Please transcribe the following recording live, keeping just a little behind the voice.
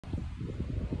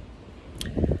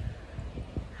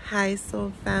Hi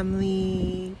soul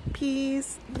family,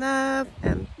 peace, love,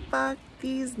 and fuck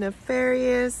these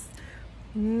nefarious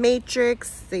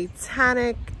matrix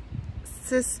satanic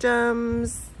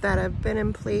systems that have been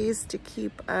in place to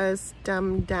keep us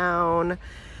dumbed down,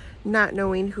 not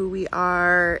knowing who we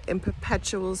are, in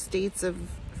perpetual states of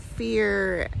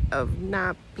fear, of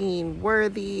not being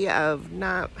worthy, of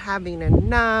not having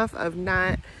enough, of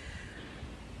not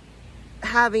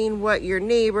having what your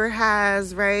neighbor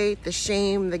has, right? The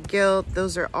shame, the guilt,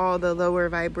 those are all the lower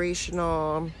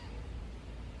vibrational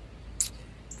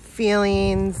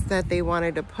feelings that they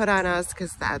wanted to put on us,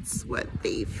 because that's what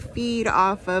they feed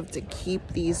off of to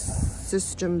keep these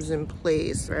systems in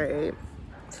place, right?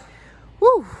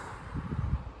 Woo!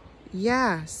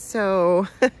 Yeah, so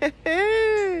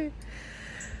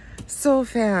soul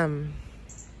fam,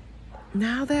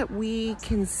 now that we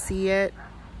can see it,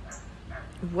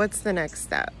 what's the next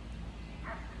step?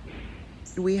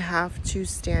 We have to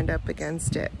stand up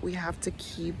against it. We have to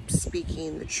keep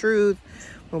speaking the truth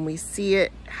when we see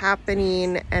it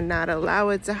happening and not allow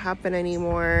it to happen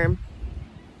anymore.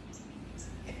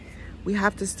 We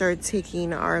have to start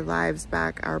taking our lives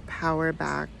back, our power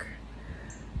back.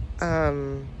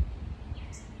 You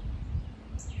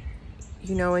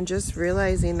know, and just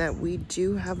realizing that we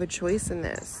do have a choice in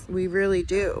this. We really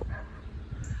do.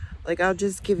 Like, I'll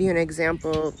just give you an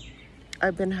example.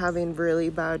 I've been having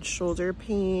really bad shoulder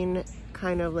pain,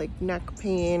 kind of like neck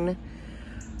pain.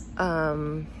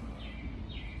 And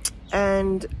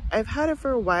I've had it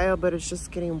for a while, but it's just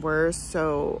getting worse.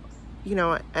 So, you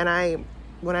know, and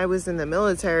when I was in the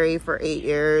military for 8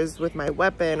 years with my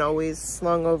weapon always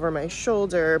slung over my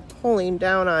shoulder, pulling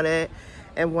down on it.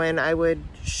 And when I would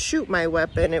shoot my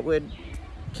weapon, it would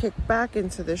kick back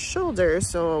into the shoulder.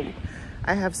 So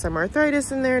I have some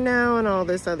arthritis in there now and all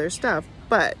this other stuff.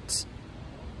 But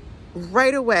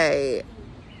right away,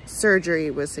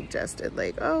 surgery was suggested.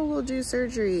 Like, oh, we'll do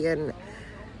surgery. And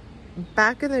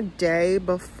back in the day,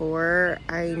 before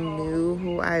I knew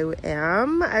who I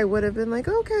am, I would have been like,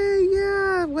 okay,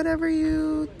 yeah, whatever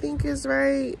you think is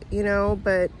right, you know.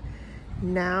 But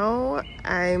now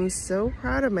I'm so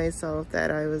proud of myself that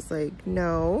I was like,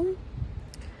 no,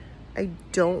 I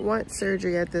don't want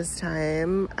surgery at this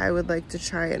time. I would like to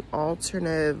try an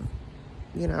alternative,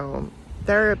 you know,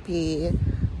 therapy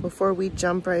before we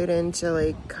jump right into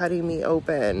like cutting me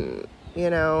open, you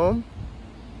know.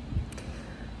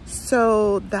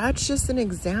 So that's just an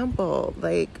example.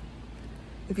 Like,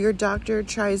 if your doctor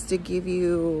tries to give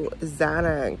you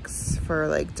Xanax for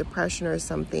like depression or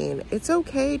something, it's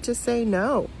okay to say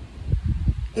no.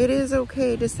 It is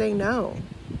okay to say no.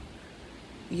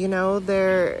 You know,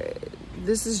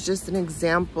 this is just an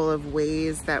example of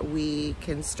ways that we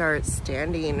can start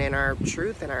standing in our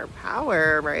truth and our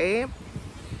power, right?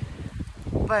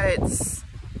 But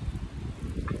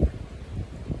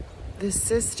the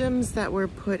systems that were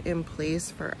put in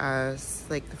place for us,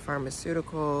 like the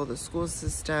pharmaceutical, the school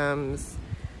systems,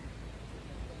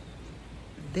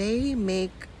 they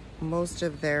make most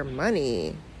of their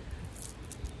money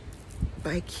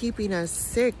by keeping us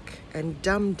sick and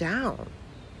dumbed down.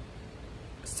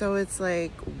 So it's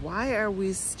like, why are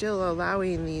we still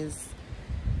allowing these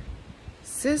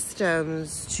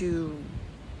systems to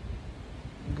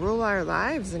rule our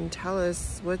lives and tell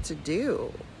us what to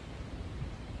do?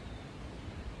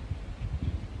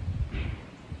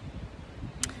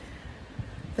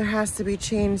 There has to be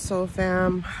change, soul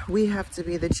fam. We have to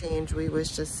be the change we wish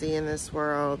to see in this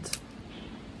world.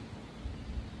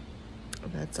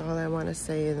 That's all I want to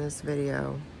say in this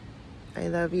video. I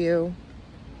love you.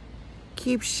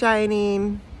 Keep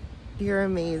shining. You're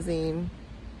amazing.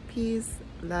 Peace,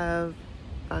 love,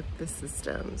 fuck the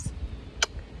systems.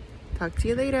 Talk to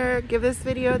you later. Give this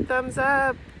video a thumbs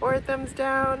up or a thumbs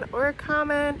down or a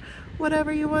comment.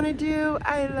 Whatever you want to do.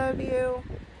 I love you.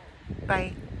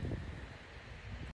 Bye.